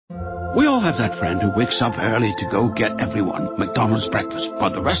We all have that friend who wakes up early to go get everyone McDonald's breakfast,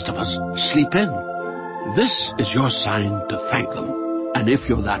 while the rest of us sleep in. This is your sign to thank them. And if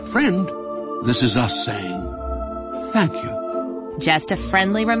you're that friend, this is us saying thank you. Just a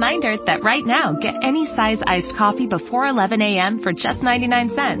friendly reminder that right now, get any size iced coffee before 11 a.m. for just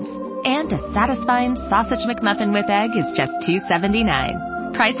 99 cents. And a satisfying sausage McMuffin with egg is just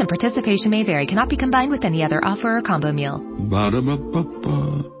 $2.79. Price and participation may vary. Cannot be combined with any other offer or combo meal.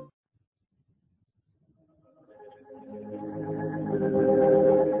 Ba-da-ba-ba-ba.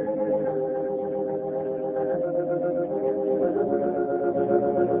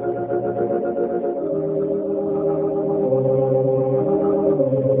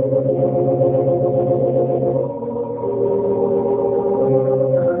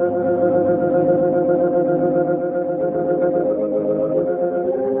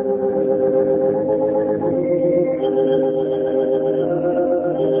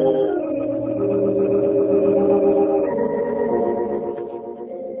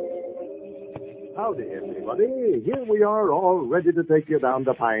 Howdy, everybody. Here we are, all ready to take you down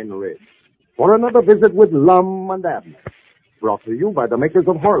to Pine Ridge for another visit with Lum and Abner, brought to you by the makers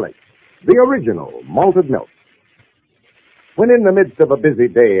of Horlicks, the original malted milk. When in the midst of a busy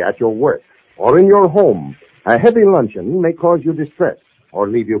day at your work or in your home, a heavy luncheon may cause you distress or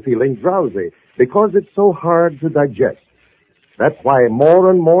leave you feeling drowsy because it's so hard to digest. That's why more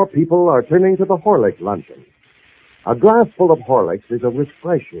and more people are turning to the Horlicks luncheon. A glass full of Horlicks is a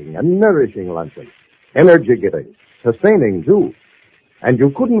refreshing and nourishing luncheon, energy-giving, sustaining, too. And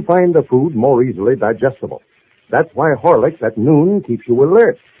you couldn't find the food more easily digestible. That's why Horlicks at noon keeps you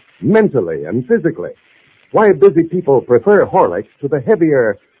alert, mentally and physically. Why busy people prefer Horlicks to the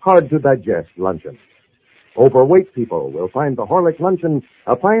heavier, hard-to-digest luncheon. Overweight people will find the Horlicks luncheon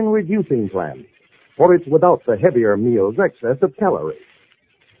a fine reducing plan, for it's without the heavier meal's excess of calories.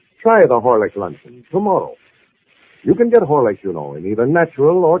 Try the Horlicks luncheon tomorrow. You can get Horlicks, you know, in either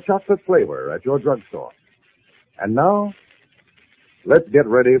natural or chocolate flavor at your drugstore. And now, let's get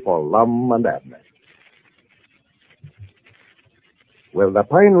ready for Lum and Abner. Well, the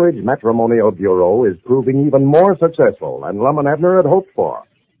Pine Ridge Matrimonial Bureau is proving even more successful than Lum and Abner had hoped for.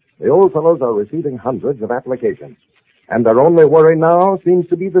 The old fellows are receiving hundreds of applications, and their only worry now seems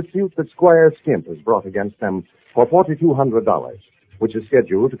to be the suit that Squire Skimp has brought against them for $4,200, which is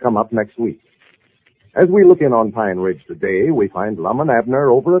scheduled to come up next week. As we look in on Pine Ridge today, we find Lum and Abner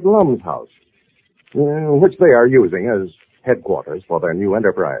over at Lum's house, which they are using as headquarters for their new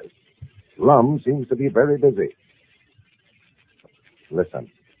enterprise. Lum seems to be very busy. Listen.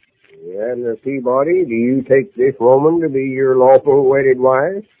 Abner Peabody, do you take this woman to be your lawful wedded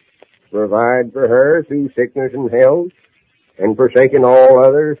wife? Provide for her through sickness and health, and forsaking all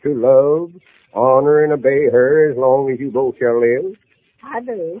others to love, honor, and obey her as long as you both shall live? I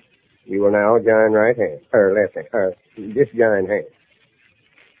do. You will now join right hand, or left hand, just join hands.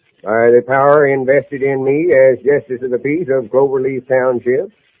 By the power invested in me as Justice of the Peace of Cloverleaf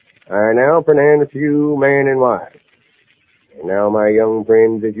Township, I now pronounce you man and wife. And now, my young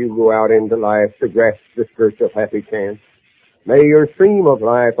friends, as you go out into life to grasp the skirts of happy chance, may your stream of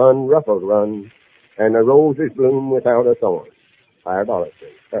life unruffled run, and the roses bloom without a thorn.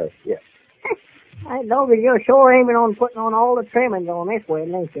 Idolatry. Yes. I know that you're sure aiming on putting on all the trimmings on this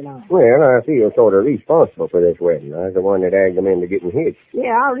wedding, ain't you now? Well, I feel sort of responsible for this wedding. I was the one that egged them into getting hitched.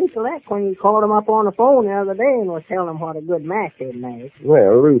 Yeah, I recollect when you called them up on the phone the other day and was telling them what a good match they'd made.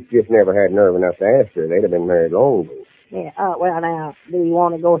 Well, Ruth just never had nerve enough to ask her. They'd have been married long ago. Yeah, well, now, do you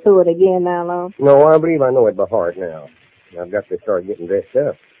want to go through it again now, Lum? No, I believe I know it by heart now. I've got to start getting dressed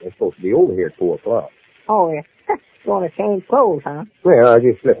up. They're supposed to be over here at 4 o'clock. Oh, yeah. You want to change clothes, huh? Well, I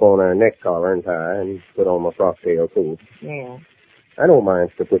just slip on a neck collar and tie and put on my frock-tail coat. Yeah. I don't mind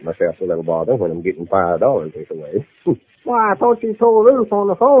to put myself a little bother when I'm getting $5 this away. Well, I thought you told Ruth on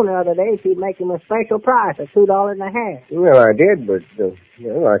the phone the other day she'd make him a special price of $2.50. Well, I did, but,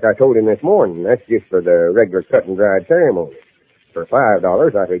 like I told him this morning, that's just for the regular cut-and-dried ceremony. For $5,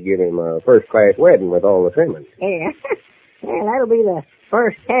 I could give him a first-class wedding with all the trimmings. Yeah. Yeah, that'll be the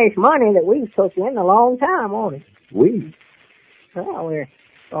first cash money that we've took in a long time, won't it? We? Well, we're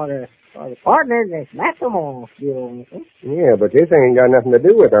sort of partners in this matrimonial deal. Yeah, but this ain't got nothing to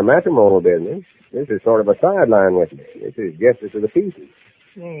do with our matrimonial business. This is sort of a sideline with me. This is Justice of the Peace.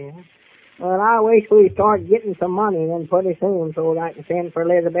 Yeah. Well, I wish we'd start getting some money then pretty soon so that I can send for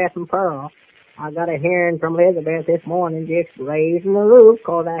Elizabeth and Pearl. I got a hearing from Elizabeth this morning just raising the roof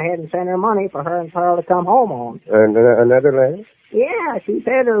because I hadn't sent her money for her and Pearl to come home on. And another letter? Yeah, she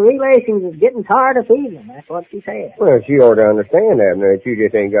said her relations is getting tired of feeding them. That's what she said. Well, she ought to understand, Abner, that you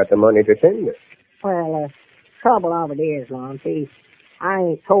just ain't got the money to send her. Well, trouble of it is, Lon, see, I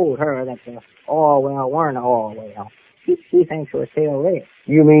ain't told her that the oil well weren't an oil well. She thinks we're still rich.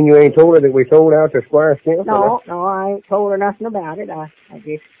 You mean you ain't told her that we sold out to Squire Skimp? No, I ain't told her nothing about it. I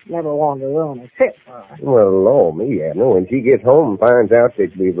just never wanted to ruin a trip for her. Well, Lord, me, I know. When she gets home and finds out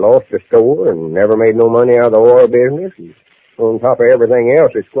that we've lost the store and never made no money out of the oil business, and on top of everything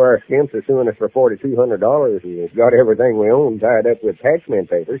else, that Squire Skimp's is suing us for $4,200 and it's got everything we own tied up with attachment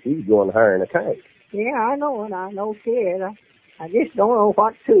papers, she's going to hire in a kite. Yeah, I know it. I know she is. I just don't know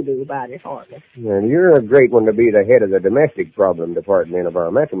what to do about it, hardly. And you're a great one to be the head of the domestic problem department of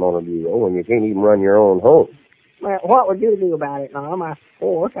our matrimonial bureau when you can't even run your own home. Well, what would you do about it, Mom?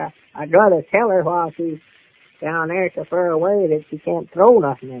 I'd rather tell her while she's down there so far away that she can't throw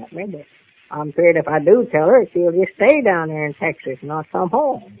nothing at me, but I'm afraid if I do tell her, she'll just stay down there in Texas and not come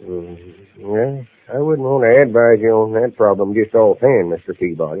home. Well, I wouldn't want to advise you on that problem just offhand, Mr.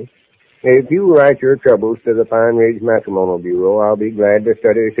 Peabody. If you write your troubles to the Pine Ridge Matrimonial Bureau, I'll be glad to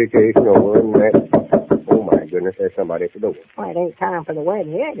study the situation over and that... Oh, my goodness, there's somebody at the door. Well, it ain't time for the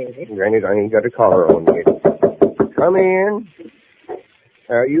wedding yet, is it? Granny, I ain't got a collar on yet. Come in.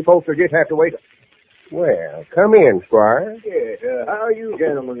 You folks will just have to wait. Well, come in, Squire. Yes, how are you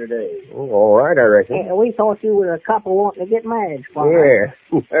gentlemen today? Oh, all right, I reckon. We thought you were a couple wanting to get married, Squire.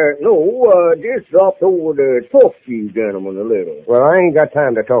 Yeah. No, just dropped over to talk to you gentlemen a little. Well, I ain't got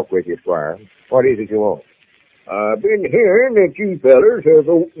time to talk with you, Squire. What is it you want? I've been hearing that you fellers have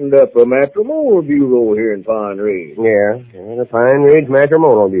opened up a matrimonial bureau here in Pine Ridge. Yeah, the Pine Ridge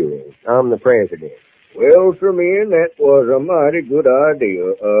Matrimonial Bureau. I'm the president. Well, sir, man, that was a mighty good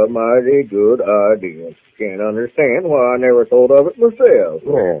idea. A mighty good idea. Can't understand why I never thought of it myself.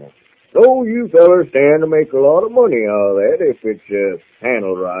 Yeah. So you fellers stand to make a lot of money out of that if it's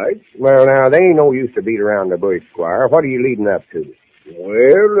handled right. Well, now, they ain't no use to beat around the bush, Squire. What are you leading up to?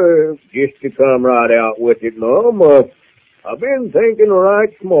 Well, just to come right out with it, Mum, I've been thinking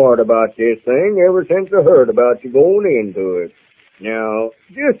right smart about this thing ever since I heard about you going into it. Now,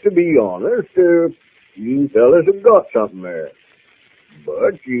 just to be honest, you fellas have got something there.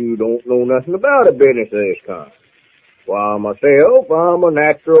 But you don't know nothing about a business of this kind. Why, myself, I'm a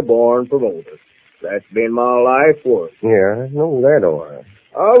natural born promoter. That's been my life work. Yeah, I know that all right.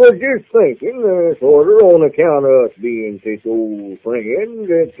 I was just thinking, sort of on account of us being such old friends,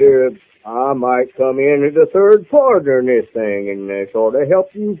 that I might come in as a third partner in this thing and sort of help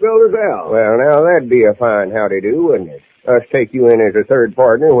you fellas out. Well, now, that'd be a fine howdy-do, wouldn't it? Us take you in as a third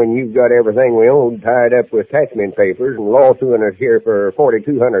partner when you've got everything we own tied up with attachment papers and lawsuing us here for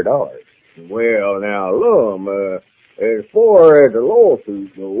 $4,200. Well, now, Lum, as far as the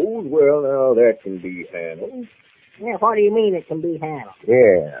lawsuit goes, well, now, that can be handled. Yeah, what do you mean it can be handled?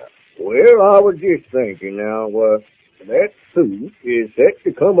 Yeah. Well, I was just thinking now, that suit is set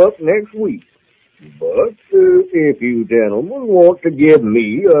to come up next week. But if you gentlemen want to give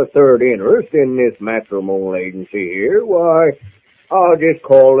me a third interest in this matrimonial agency here, why, I'll just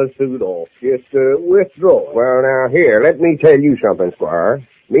call the suit off. Just withdraw it. Well, now, here, let me tell you something, Squire.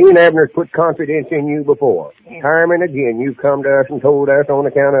 Me and Abner's put confidence in you before. Yeah. Time and again, you've come to us and told us on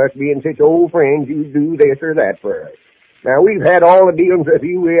account of us being such old friends, you do this or that for us. Now, we've had all the dealings with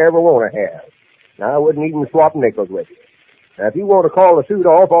you we ever want to have. Now, I wouldn't even swap nickels with you. Now, if you want to call the suit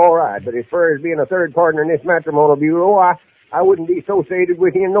off, all right. But as far as being a third partner in this matrimonial bureau, I wouldn't be associated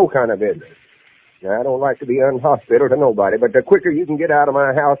with you in no kind of business. Now, I don't like to be unhospitable to nobody, but the quicker you can get out of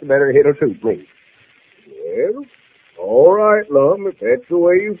my house, the better it'll suit me. Well, all right, Lum, if that's the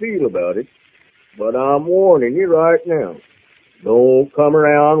way you feel about it. But I'm warning you right now. Don't come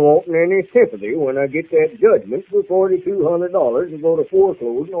around wanting any sympathy when I get that judgment for $4,200 and go to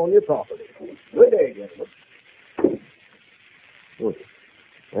foreclosing on your property. Good day, gentlemen.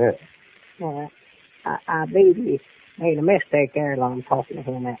 Yeah. I believe you made a mistake there, Lum, talking to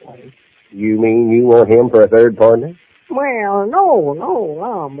him that way. You mean you want him for a third partner? Well, no,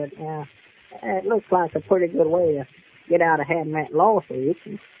 Lum, but it looks like a pretty good way to get out of having that lawsuit.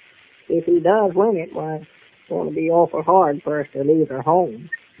 And if he does win it, why, it's going to be awful hard for us to leave our homes.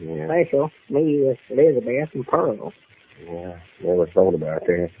 Yeah. Special, me with Elizabeth and Pearl. Yeah, never thought about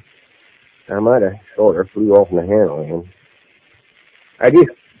that. I might have sort of flew off in the handle of him. I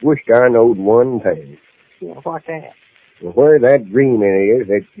just wished I knowed one thing. Yeah, what's that? Where that agreement is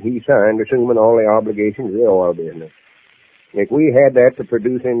that he signed assuming all the obligations of the oil business. If we had that to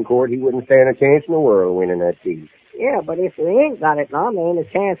produce in court, he wouldn't stand a chance in the world of winning that case. Yeah, but if we ain't got it, Lum, there ain't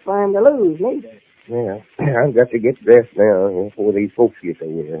a chance for him to lose, neither. Yeah, I've got to get dressed now before these folks get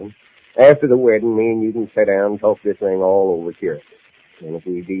there. After the wedding, me and you can sit down and talk this thing all over here. And if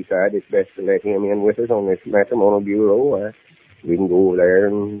we decide it's best to let him in with us on this matrimonial bureau, we can go over there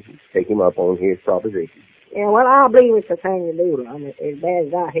and take him up on his proposition. Yeah, well, I believe it's the thing to do, Lum. As bad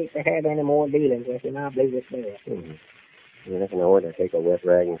as I hate to have any more dealings with him, I believe it's there. You reckon I ought to take a wet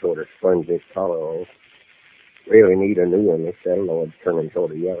rag and sort of sponge this collar off. Really need a new one. This Lord's turning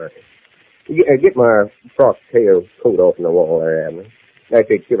sort of yellow. Get my frock tail coat off in the wall there, Abner. Like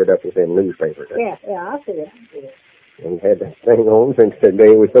they covered up with them newspapers. Yeah, I'll see it. And had that thing on since the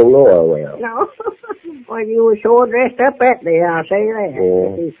day we sold oil well. No. Well, you were sure dressed up that day, I'll say that. Yeah.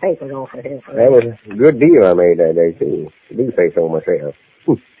 Get these papers off of here. That was a good deal I made that day, too. I do say so myself.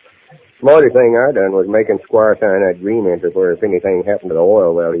 Smartest thing I done was making Squire sign that agreement where if anything happened to the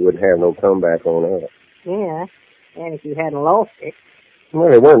oil well, he wouldn't have no comeback on us. Yeah, and if you hadn't lost it.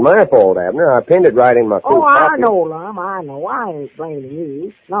 Well, it wasn't my fault, Abner. I pinned it right in my coat pocket. I know, Lum. I know. I ain't blaming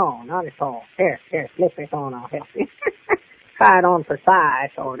you. No, not at all. Here, slip this on. I'll help you. Try it on for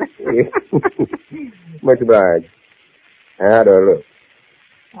size, sort of. Much obliged. How do I look?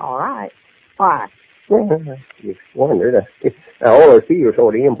 All right. Why? Well, I just wondered. I always feel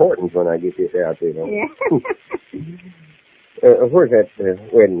sort of important when I get this out there. Yeah. Where's that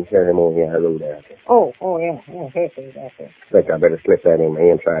wedding ceremony I wrote out there? Oh, yeah. That's it. I think I better slip that in my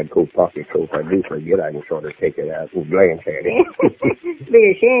inside coat pocket so if I do forget, I can sort of take it out and glance at it. It'd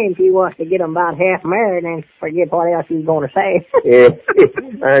be a shame if you was to get them about half married and forget what else you was going to say. Yeah,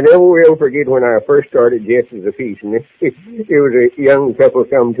 I never will forget when I first started Just as a Piece. And it was a young couple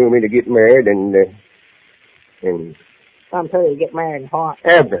come to me to get married and Some tell you get married in heart.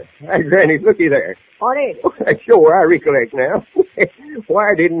 Abner, Granny, looky there. What is it? Sure, I recollect now.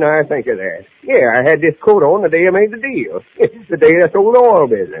 Why didn't I think of that? Yeah, I had this coat on the day I made the deal. The day I sold the oil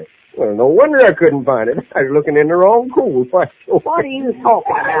business. Well, no wonder I couldn't find it. I was looking in the wrong coat. What are you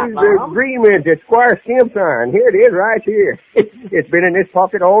talking about, The agreement that Squire Skim signed. Here it is, right here. It's been in this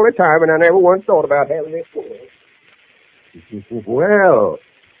pocket all the time, and I never once thought about having this coat. Well,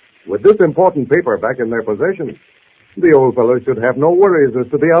 with this important paper back in their possession, the old fellow should have no worries as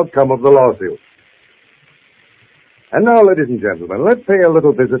to the outcome of the lawsuit. And now, ladies and gentlemen, let's pay a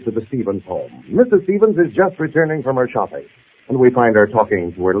little visit to the Stevens home. Mrs. Stevens is just returning from her shopping, and we find her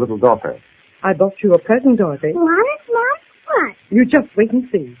talking to her little daughter. I bought you a present, Dorothy. What, Mom? What? You just wait and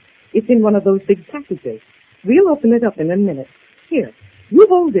see. It's in one of those big packages. We'll open it up in a minute. Here, you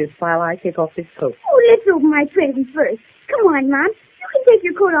hold this while I take off this coat. Oh, let's open my present first. Come on, Mom. You can take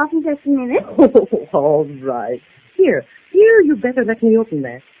your coat off in just a minute. Oh, all right. Here, you better let me open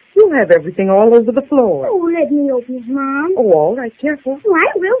that. You'll have everything all over the floor. Oh, let me open it, Mom. Oh, all right, careful. Oh,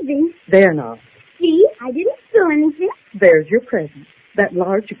 I will be. There now. See, I didn't spill anything. There's your present. That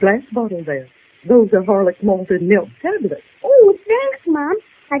large glass bottle there. Those are Horlicks malted milk tablets. Oh, thanks, Mom.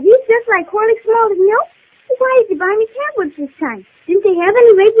 Are these just like Horlicks malted milk? Why did you buy me tablets this time? Didn't they have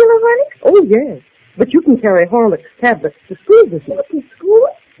any regular Horlicks? Oh, yes. But you can carry Horlicks tablets to school with you. To school?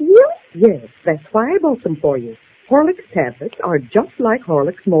 Really? Yes, that's why I bought them for you. Horlicks tablets are just like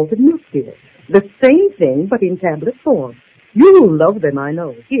Horlicks malted milk, dear. The same thing, but in tablet form. You'll love them, I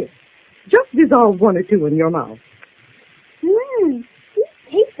know. Here, just dissolve one or two in your mouth. These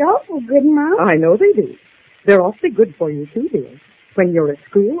taste awful good, Mom. I know they do. They're awfully good for you, too, dear. When you're at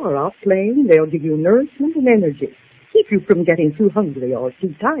school or out playing, they'll give you nourishment and energy. Keep you from getting too hungry or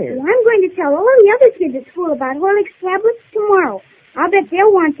too tired. Well, I'm going to tell all the other kids at school about Horlicks tablets tomorrow. I'll bet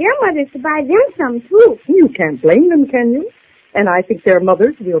they'll want their mothers to buy them some, too. You can't blame them, can you? And I think their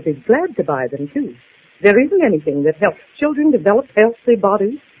mothers will be glad to buy them, too. There isn't anything that helps children develop healthy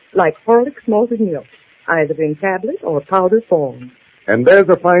bodies like Horlicks malted milk, either in tablet or powder form. And there's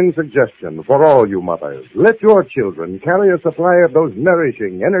a fine suggestion for all you mothers. Let your children carry a supply of those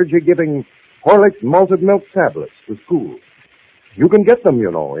nourishing, energy-giving Horlicks malted milk tablets to school. You can get them,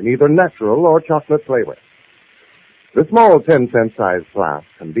 you know, in either natural or chocolate flavor. The small 10-cent size flask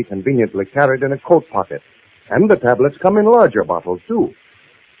can be conveniently carried in a coat pocket, and the tablets come in larger bottles, too.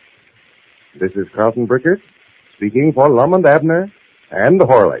 This is Carlton Brickert, speaking for Lum and Abner and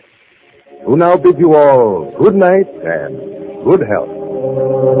Horlicks, who now bid you all good night and good health.